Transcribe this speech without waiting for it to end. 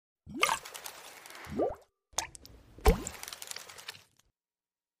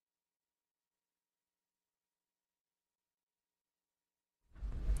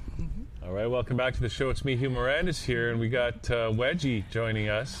right, welcome back to the show. It's me, Hugh Miranda's here, and we got Wedgie joining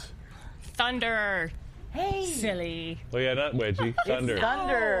us. Thunder. Hey. Silly. Oh yeah, not Wedgie. Thunder. It's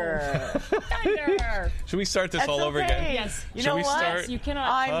Thunder. Thunder. Should we start this That's all over okay. again? Yes. You Should know we what? start? Yes, you cannot.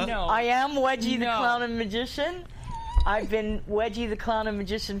 I am Wedgie the No. Clown and Magician. I've been Wedgie the Clown and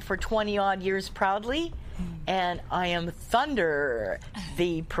Magician for 20-odd years proudly. And I am Thunder,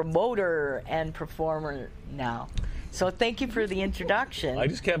 the promoter and performer now. So thank you for the introduction. I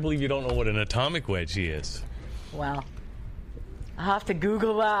just can't believe you don't know what an atomic wedgie is. Well, I'll have to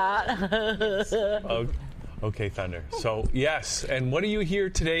Google that. Oh, okay, Thunder. So, yes, and what are you here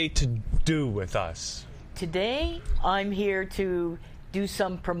today to do with us? Today, I'm here to do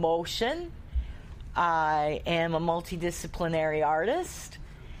some promotion. I am a multidisciplinary artist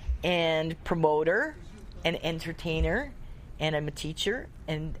and promoter and entertainer, and I'm a teacher,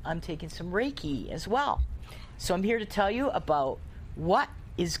 and I'm taking some Reiki as well. So I'm here to tell you about what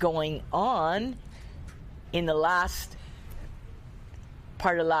is going on in the last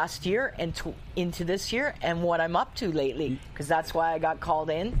part of last year and into this year, and what I'm up to lately, because that's why I got called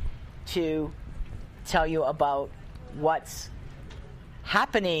in to tell you about what's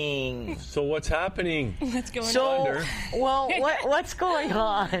happening. So what's happening? What's going on? So, Thunder. well, what's going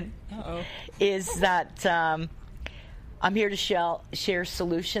on is that I'm here to share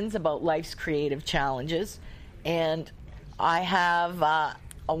solutions about life's creative challenges, and I have a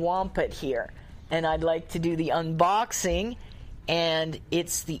Wampet here, and I'd like to do the unboxing, and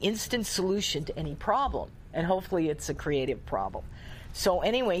it's the instant solution to any problem, and hopefully it's a creative problem. So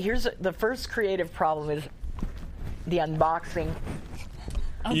anyway, here's the first creative problem is the unboxing.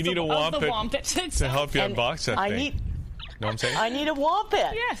 You need a Wampet Wampet to help you And unbox that thing. Know what I'm saying? I need a Wampet.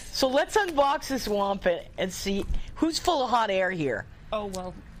 Yes. So let's unbox this Wampet and see who's full of hot air here. Oh,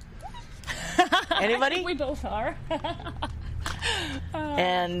 well. Anybody? We both are.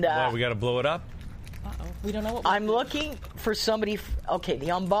 And Well, we got to blow it up. We don't know what I'm looking for somebody. Okay, the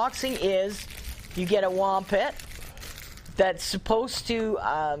unboxing is you get a Wampet that's supposed to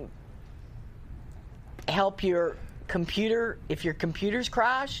help your computer if your computer's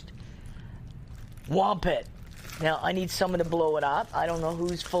crashed. Wampet. Now I need someone to blow it up. I don't know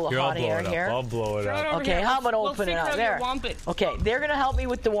who's full of Here, I'll hot blow air it up. here. I'll blow it Throw it up. over Okay, here. how about We'll open it figure up out there? your Wampet. Okay, they're gonna help me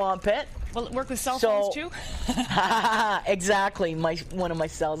with the Wampet. Will it work with cell So- phones too? Exactly. One of my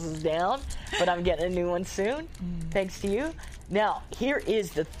cells is down, but I'm getting a new one soon, thanks to you. Now, here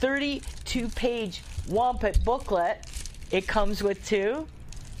is the 32-page Wampet booklet. It comes with two.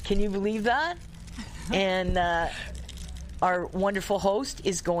 Can you believe that? And our wonderful host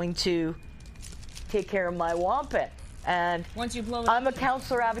is going to take care of my Wampet. And Once you blow it I'm a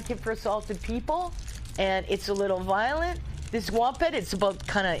counselor advocate for assaulted people, and it's a little violent. This Wampet, it's about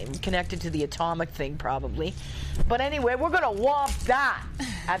kind of connected to the atomic thing, probably. But anyway, we're going to womp that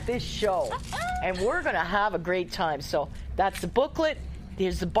at this show, and we're going to have a great time. So that's the booklet.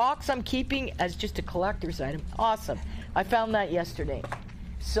 Here's the box I'm keeping as just a collector's item. Awesome. I found that yesterday.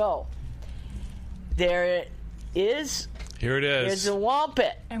 So there it is. Here it There's is. a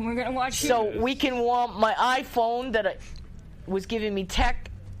Wampet. and we're going to watch So you. we can womp my iPhone that was giving me tech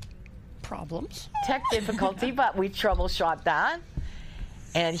difficulty, but we troubleshot that.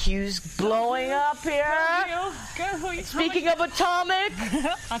 And Hugh's blowing up here. Speaking of atomic,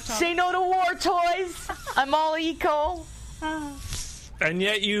 say no to war toys. I'm all eco. And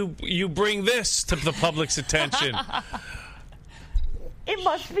yet you bring this to the public's attention. It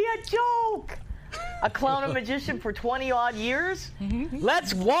must be a joke. A clown and magician for 20-odd years?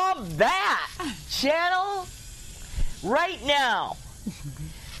 Let's womp that channel right now.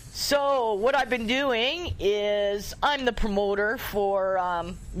 So what I've been doing is I'm the promoter for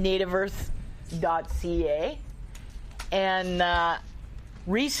nativeearth.ca, and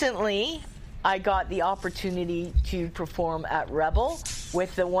recently I got the opportunity to perform at Rebel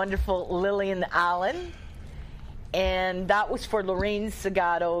with the wonderful Lillian Allen, and that was for Lorraine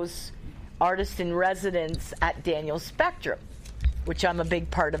Sagato's Artist in Residence at Daniel's Spectrum, which I'm a big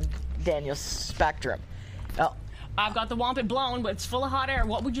part of Daniel's Spectrum. I've got the Wampet blown, but it's full of hot air.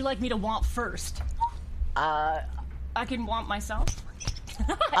 What would you like me to womp first? I can womp myself.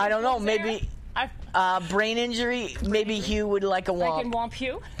 I don't know, maybe brain injury, maybe Hugh would like a I can womp. womp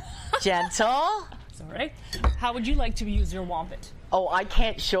you. Gentle. It's all right. How would you like to use your Wampet? Oh, I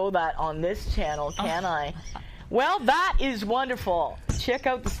can't show that on this channel, can I? Well, that is wonderful. Check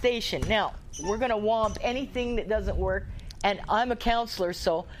out the station. Now, we're going to womp anything that doesn't work, and I'm a counselor,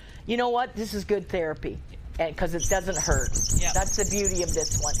 so you know what? This is good therapy, because it doesn't hurt. Yeah. That's the beauty of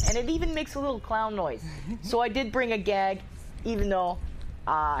this one. And it even makes a little clown noise. So I did bring a gag, even though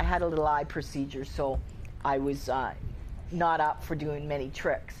I had a little eye procedure, so I was not up for doing many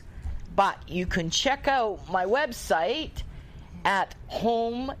tricks. But you can check out my website at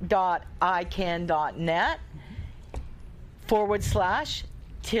home.ican.net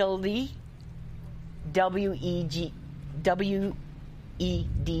 /tilde WEDGIE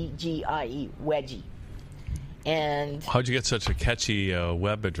wedgie. And how'd you get such a catchy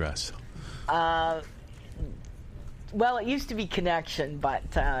web address? well, it used to be Connection, but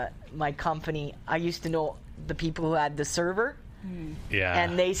my company, I used to know the people who had the server. Yeah.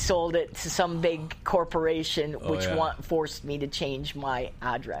 And they sold it to some big corporation, which forced me to change my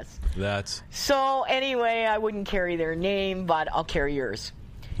address. So anyway, I wouldn't carry their name, but I'll carry yours.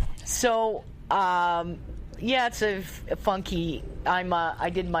 So it's a funky. I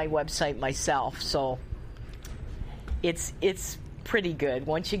did my website myself, so it's pretty good.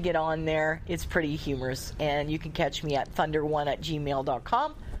 Once you get on there, it's pretty humorous, and you can catch me at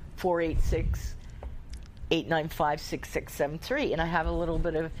thunder1@gmail.com 486-895-6673, and I have a little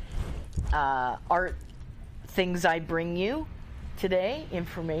bit of art things I bring you today,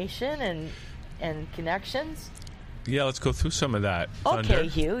 information and connections. Yeah, let's go through some of that. Thunder. Okay,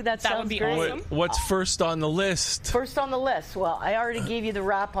 Hugh, that sounds would be great. awesome. What's first on the list? First on the list. Well, I already gave you the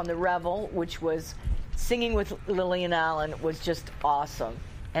rap on the Revel, which was singing with Lillian Allen was just awesome.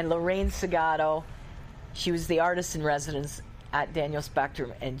 And Lorraine Segato, she was the artist in residence at Daniel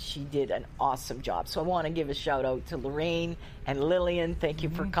Spectrum, and she did an awesome job. So I want to give a shout out to Lorraine and Lillian. Thank you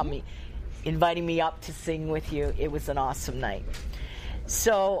for coming, inviting me up to sing with you. It was an awesome night.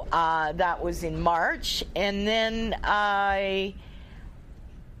 So that was in March, and then I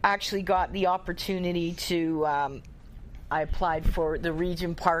actually got the opportunity to I applied for the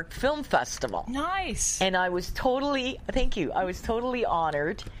Regent Park Film Festival. Nice. And I was totally, thank you, I was totally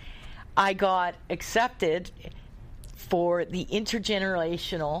honored. I got accepted for the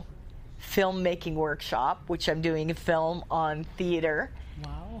intergenerational filmmaking workshop, which I'm doing a film on theater.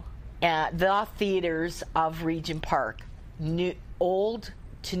 Wow. At the theaters of Regent Park, old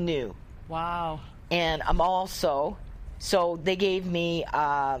to new. Wow. And I'm also, so they gave me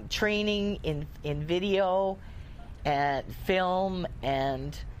training in video and film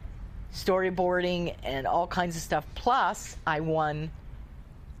and storyboarding and all kinds of stuff. Plus, I won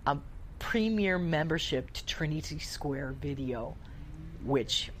a premier membership to Trinity Square Video,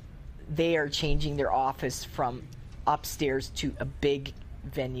 which they are changing their office from upstairs to a big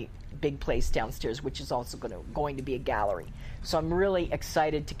venue, big place downstairs, which is also going to be a gallery. So I'm really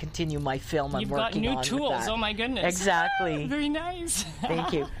excited to continue my film. You've got new tools. Oh my goodness! Exactly. Very nice.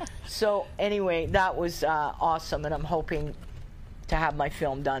 Thank you. So anyway, that was awesome, and I'm hoping to have my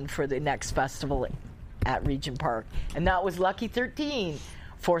film done for the next festival at Regent Park, and that was Lucky 13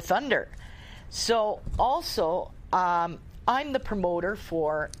 for Thunder. So also, I'm the promoter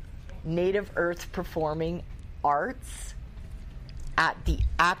for Native Earth Performing Arts at the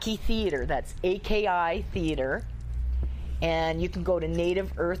Aki Theater. That's AKI Theater. And you can go to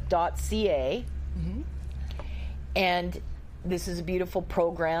nativeearth.ca. Mm-hmm. And this is a beautiful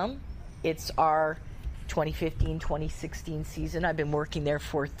program. It's our 2015-2016 season. I've been working there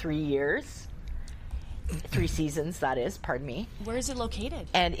for 3 years. 3 seasons, that is, pardon me. Where is it located?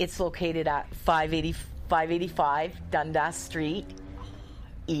 And it's located at 585 Dundas Street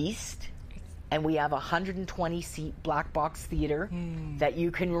East. And we have a 120-seat black box theater that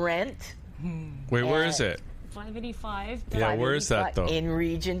you can rent. Wait, where is it? 585. Yeah, where is that, though? In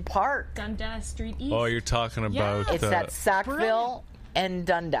Regent Park. Dundas Street East. Oh, you're talking about... It's at Sackville and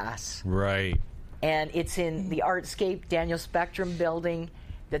Dundas. Right. And it's in the Artscape Daniel Spectrum building.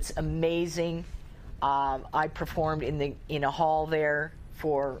 That's amazing. I performed in a hall there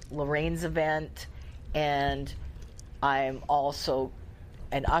for Lorraine's event, and I'm also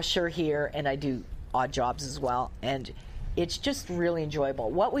an usher here, and I do odd jobs as well. And it's just really enjoyable.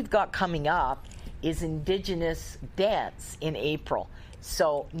 What we've got coming up is Indigenous dance in April.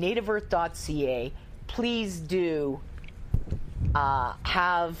 So nativeearth.ca, please do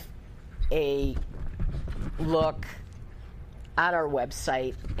have a look at our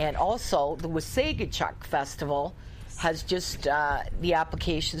website. And also the Wasagatchuk Festival has just the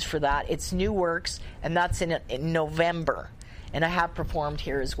applications for that. It's New Works, and that's in November. And I have performed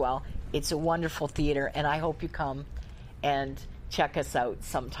here as well. It's a wonderful theater, and I hope you come and check us out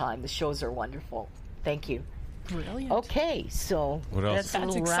sometime. The shows are wonderful. Thank you. Brilliant. Okay, so what else?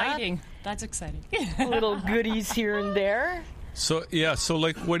 That's exciting. That's exciting. Little goodies here and there. So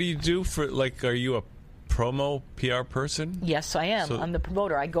like, what do you do for, like, are you a promo PR person? Yes, I am. I'm the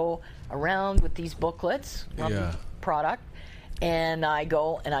promoter. I go around with these booklets, the product, and I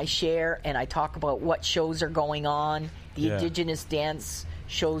go and I share and I talk about what shows are going on. The Indigenous dance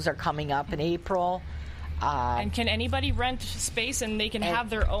shows are coming up in April. And can anybody rent space and they can have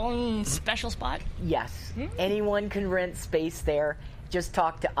their own special spot? Yes. Anyone can rent space there. Just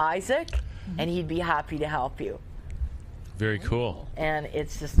talk to Isaac, and he'd be happy to help you. Very cool. And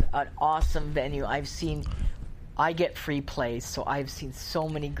it's just an awesome venue. I get free plays, so I've seen so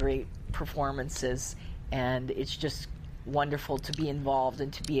many great performances, and it's just wonderful to be involved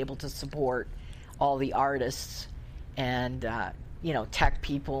and to be able to support all the artists and tech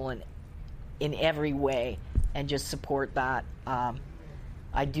people and in every way, and just support that.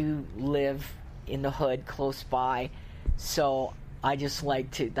 I do live in the hood close by, so I just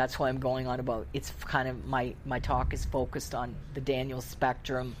like to, that's why I'm going on about, it's kind of, my talk is focused on the Daniel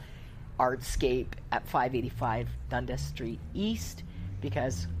Spectrum Artscape at 585 Dundas Street East,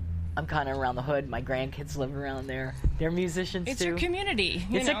 because I'm kind of around the hood. My grandkids live around there. They're musicians too. It's your community.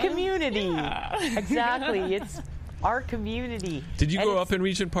 It's a community. Yeah. Exactly. It's our community. Did you grow up in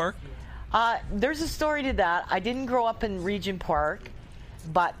Regent Park? There's a story to that. I didn't grow up in Regent Park,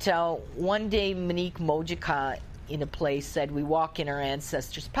 but one day Monique Mojica in a place said we walk in our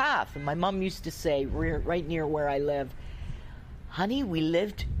ancestors' path. And my mom used to say, right near where I live, honey,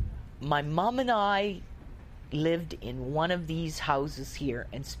 my mom and I lived in one of these houses here,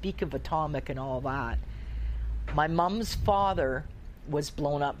 and speak of atomic and all that. My mom's father was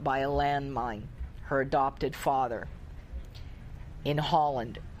blown up by a landmine, her adopted father, in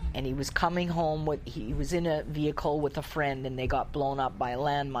Holland. And he was coming home he was in a vehicle with a friend, and they got blown up by a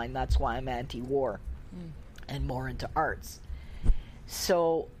landmine. That's why I'm anti-war and more into arts.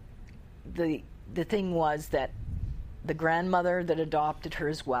 So the thing was that the grandmother that adopted her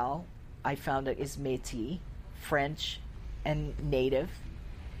as well, I found out, is Métis, French and Native.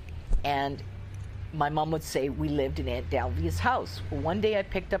 And my mom would say we lived in Aunt Delvia's house. Well, one day I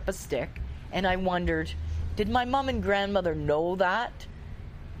picked up a stick and I wondered, did my mom and grandmother know that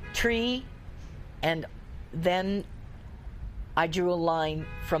tree? And then I drew a line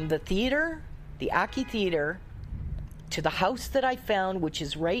from the theater, the Aki Theater, to the house that I found, which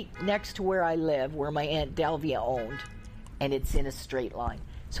is right next to where I live, where my Aunt Delvia owned, and it's in a straight line.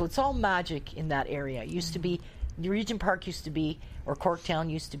 So it's all magic in that area. It used to be, Regent Park used to be, or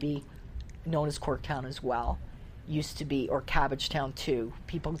Corktown used to be, known as Corktown as well, used to be, or Cabbagetown too.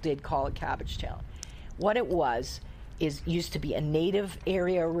 People did call it Cabbagetown. What it was is used to be a native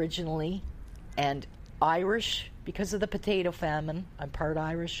area originally, and Irish, because of the potato famine. I'm part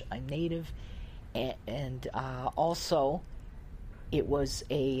Irish, I'm native, and also it was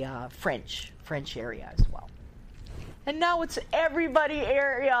a French area as well. And now it's everybody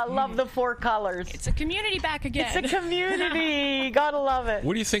area. I love the four colors. It's a community back again. It's a community. Gotta love it.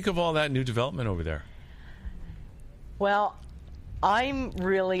 What do you think of all that new development over there? Well, I'm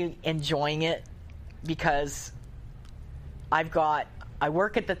really enjoying it because I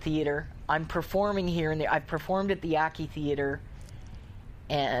work at the theater. I'm performing here and there. I've performed at the Aki Theater,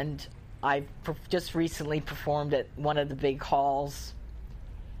 and I've just recently performed at one of the big halls.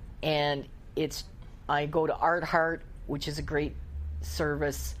 And I go to Art Heart, which is a great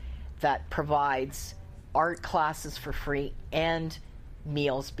service that provides art classes for free and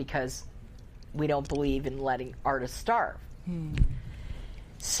meals, because we don't believe in letting artists starve.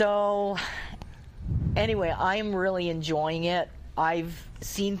 So anyway, I'm really enjoying it. I've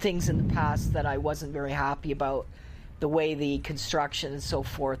seen things in the past that I wasn't very happy about, the way the construction and so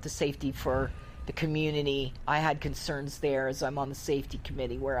forth, the safety for the community. I had concerns there, as I'm on the safety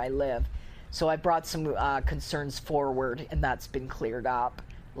committee where I live. So I brought some concerns forward, and that's been cleared up,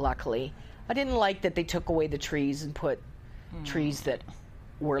 luckily. I didn't like that they took away the trees and put trees that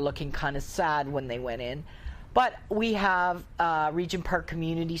were looking kind of sad when they went in. But we have Regent Park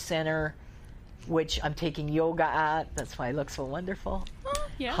Community Center, which I'm taking yoga at. That's why I look so wonderful.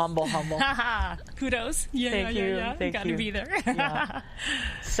 Yes. Humble. Kudos. Thank you. You got to be there. Yeah.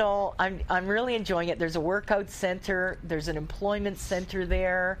 So I'm really enjoying it. There's a workout center. There's an employment center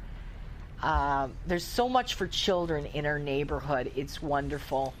there. There's so much for children in our neighborhood. It's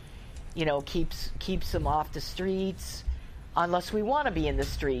wonderful. Keeps them off the streets, unless we want to be in the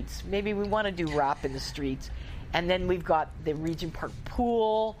streets. Maybe we want to do rap in the streets. And then we've got the Regent Park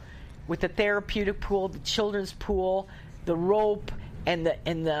pool with the therapeutic pool, the children's pool, the rope, and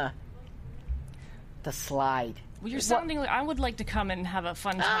the slide. Well, you're sounding like I would like to come and have a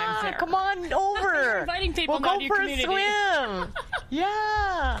fun time there. Come on over. You're inviting people we'll out go to your for community. a swim.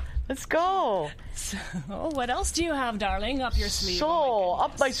 Yeah, let's go. So, what else do you have, darling, up your sleeve? So,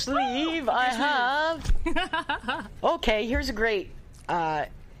 up my sleeve, I have... Okay, here's a great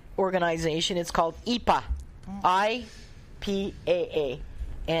organization. It's called IPAA. IPAA.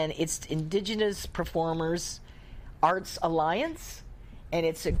 And it's Indigenous Performers Arts Alliance. And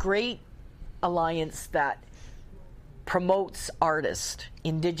it's a great alliance that promotes artists,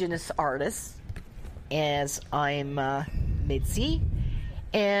 Indigenous artists, as I'm Mitzi.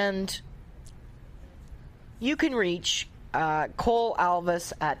 And you can reach Cole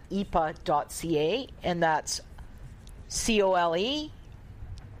Alvis at ipa.ca, and that's ColeAlvis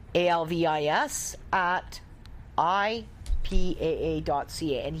at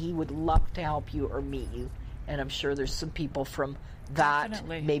IPAA.ca, and he would love to help you or meet you. And I'm sure there's some people from that.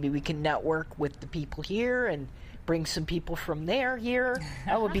 Definitely. Maybe we can network with the people here and bring some people from there here.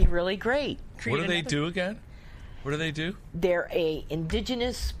 That would be really great. What do they do again? What do they do? They're a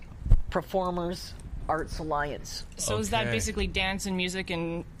Indigenous Performers Arts Alliance. So is that Okay. basically dance and music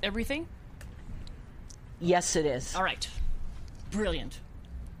and everything? Yes, it is. All right. Brilliant.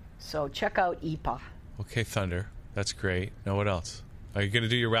 So check out IPA. Okay, Thunder. That's great. Now what else? Are you going to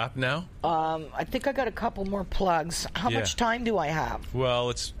do your rap now? I think I got a couple more plugs. How Yeah. much time do I have? Well,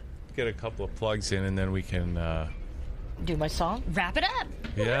 let's get a couple of plugs in, and then we can. Do my song? Wrap it up.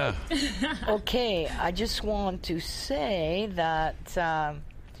 Yeah. Okay, I just want to say that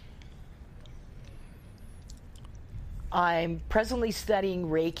I'm presently studying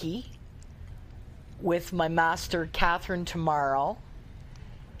Reiki with my master, Catherine Tomorrow,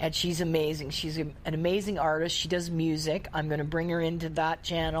 and she's amazing. She's an amazing artist. She does music. I'm going to bring her into that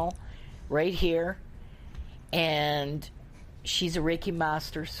channel right here, and she's a Reiki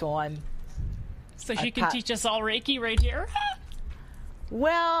master, so So she can teach us all Reiki right here.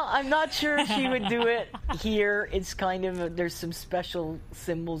 Well, I'm not sure if she would do it here. It's kind of there's some special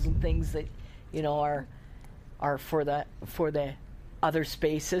symbols and things that are for the other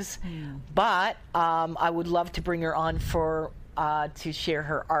spaces. But I would love to bring her on for to share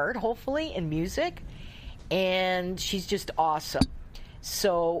her art, hopefully, and music. And she's just awesome.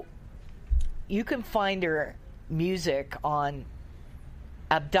 So you can find her music on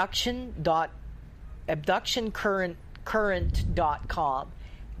abductioncurrent.com.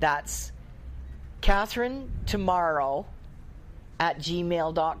 That's Catherine Tomorrow at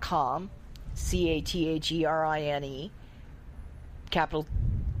gmail.com. CATHERINE. Capital,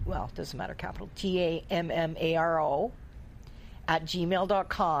 well, it doesn't matter, capital TAMMARO at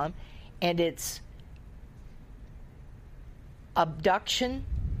gmail.com. And it's abduction,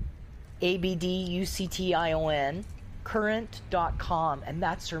 ABDUCTION, current.com, and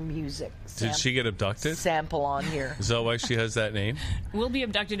that's her music. Did she get abducted? Sample on here. Is that why she has that name? We'll be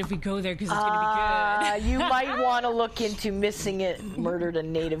abducted if we go there because it's going to be good. You might want to look into missing it, murdered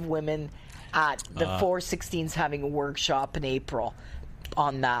and Native women at the 416's having a workshop in April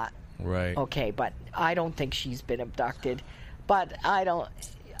on that. Right. Okay, but I don't think she's been abducted. But I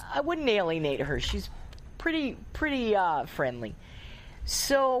wouldn't alienate her. She's pretty friendly.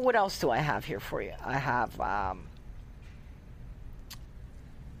 So what else do I have here for you? I have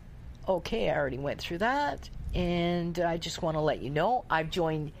okay, I already went through that, and I just want to let you know I've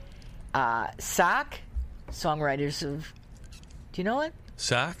joined SAC, Songwriters of. Do you know it?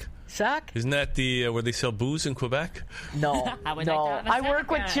 SAC? SAC? Isn't that the where they sell booze in Quebec? No, I would no. like to have a I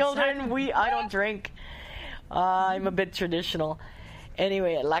work with SAC, children. I don't drink. I'm a bit traditional.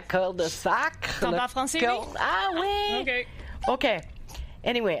 Anyway, l'école de SAC. T'en parles français, oui? Ah oui. Okay. Okay.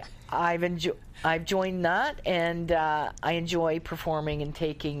 Anyway, I've joined that, and I enjoy performing and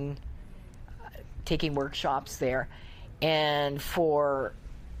taking workshops there, and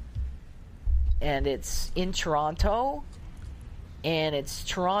it's in Toronto, and it's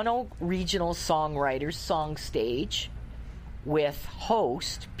Toronto Regional Songwriters Song Stage with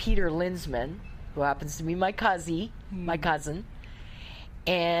host Peter Linsman, who happens to be my cousin,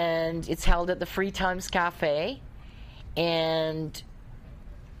 and it's held at the Free Times Cafe, and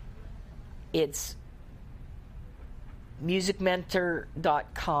it's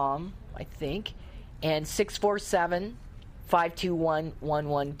musicmentor.com, I think, and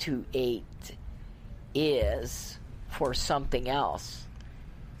 647-521-1128 is for something else.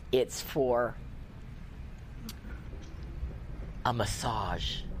 It's for a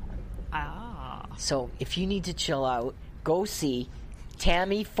massage. Ah. So if you need to chill out, go see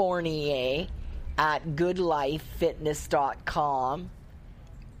Tammy Fournier at goodlifefitness.com.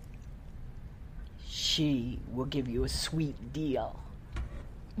 She will give you a sweet deal.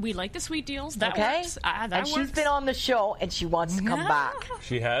 We like the sweet deals. That Okay? works. That and works. she's been on the show, and she wants to come back.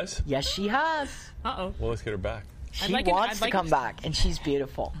 She has? Yes, she has. Uh-oh. Well, let's get her back. She I'd wants to like come it. back, and she's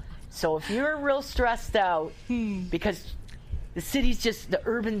beautiful. So if you're real stressed out because the the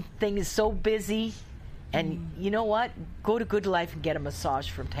urban thing is so busy, and you know what? Go to Good Life and get a massage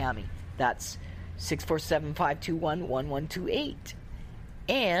from Tammy. That's 647-521-1128.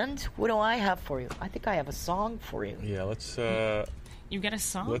 And what do I have for you? I think I have a song for you. Yeah, let's You get a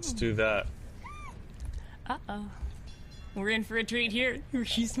song? let's do that. Uh-oh. We're in for a treat here.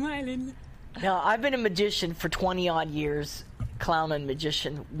 She's smiling. Now, I've been a magician for 20-odd years, clown and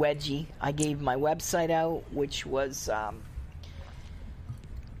magician, Wedgie. I gave my website out, which was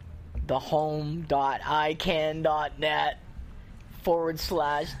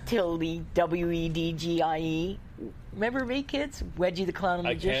thehome.ican.net/tilde, WEDGIE. Remember me, kids? Wedgie the Clown and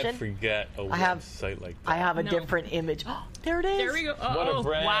I Magician? can't forget a website like that. I have a No. different image. There it is. There we go. What a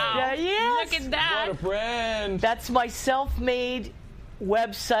brand. Wow. Yeah, yes. Look at that. What a brand! That's my self-made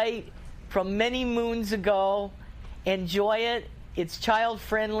website from many moons ago. Enjoy it. It's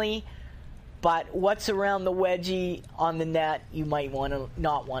child-friendly. But what's around the Wedgie on the net, you might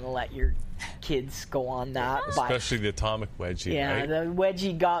not want to let your kids go on that. Especially the atomic wedgie, Yeah, right? the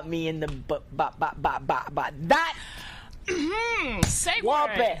Wedgie got me in the that. Say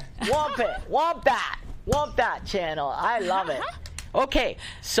Womp word. it, womp it, womp that channel. I love it. Okay,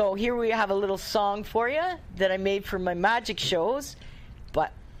 so here we have a little song for you that I made for my magic shows,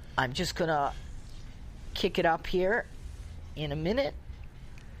 but I'm just gonna kick it up here in a minute.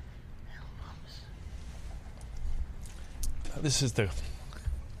 This is the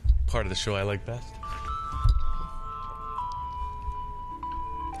part of the show I like best.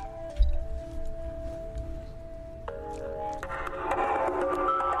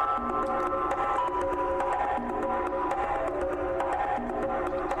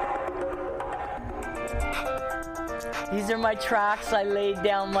 These are my tracks I laid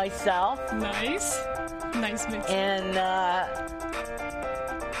down myself, Nice. Nice mix. and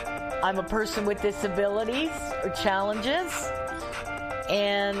I'm a person with disabilities or challenges,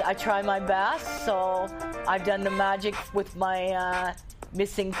 and I try my best. So I've done the magic with my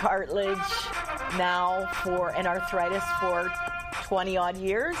missing cartilage now and arthritis for 20-odd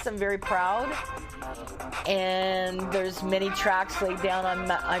years. I'm very proud. And there's many tracks laid down.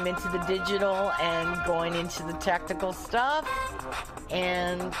 I'm into the digital and going into the technical stuff.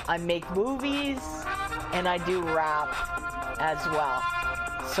 And I make movies, and I do rap as well.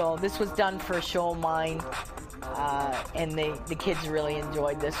 So this was done for a show of mine, and the kids really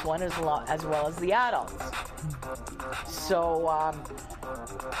enjoyed this one as well as the adults. So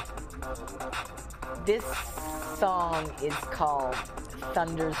this song is called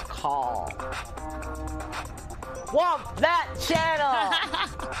Thunder's Call. Womp that channel!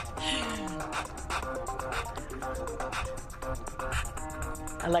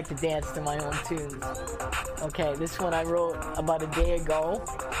 I like to dance to my own tunes. Okay, this one I wrote about a day ago.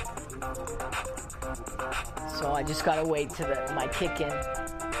 So I just gotta wait till my kick in.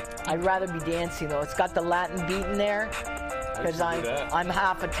 I'd rather be dancing though. It's got the Latin beat in there because I'm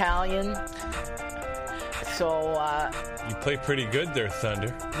half Italian. So You play pretty good there,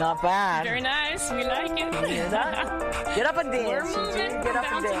 Thunder. not bad. Very nice. We like it. You hear that? Get up and dance. We're Eugene. moving. Get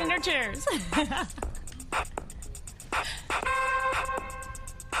up and Bouncing in dance. our chairs.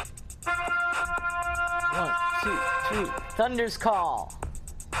 One, two, three. Thunder's Call.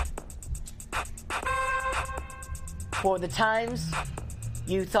 For the times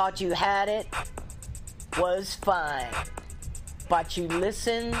you thought you had it was fine, but you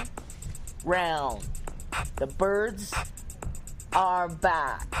listen round. The birds are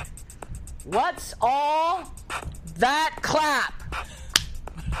back. What's all that clap?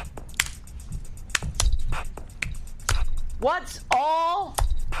 What's all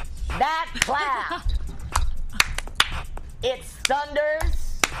that clap? It's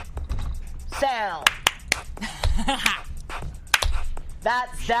Thunder's sound.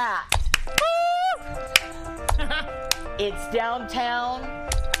 That's that. It's downtown.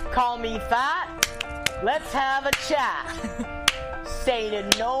 Call me fat. Let's have a chat. Say to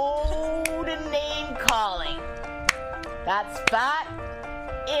no to name calling. That's fat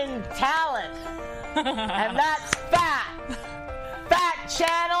in talent. And that's fat. Fat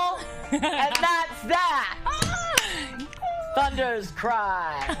channel. And that's that. Thunder's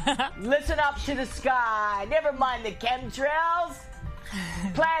cry. Listen up to the sky. Never mind the chemtrails.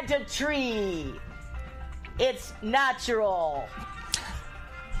 Plant a tree. It's natural.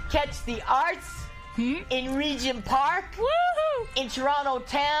 Catch the arts in Regent Park. Woohoo! In Toronto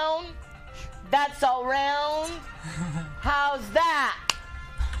town. That's all round. How's that?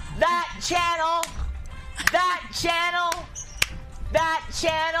 That channel. That channel. That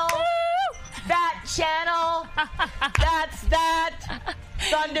channel. That channel. That's that.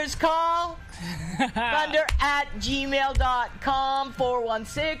 Thunder's Call. Thunder@gmail.com.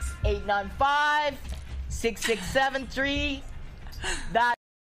 416-895-6673. That.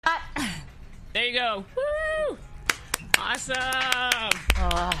 There you go. Woo! Awesome.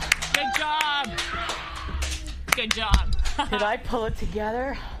 Good job. Good job. Did I pull it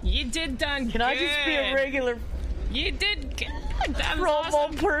together? You did done good. Can I just be a regular You did good. That was promo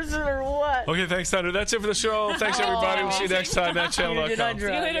awesome. person or what? Okay, thanks, Thunder. That's it for the show. Thanks, everybody. We'll see you next time. That's Did I channel.com. See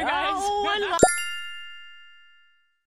you later, guys. Oh, I love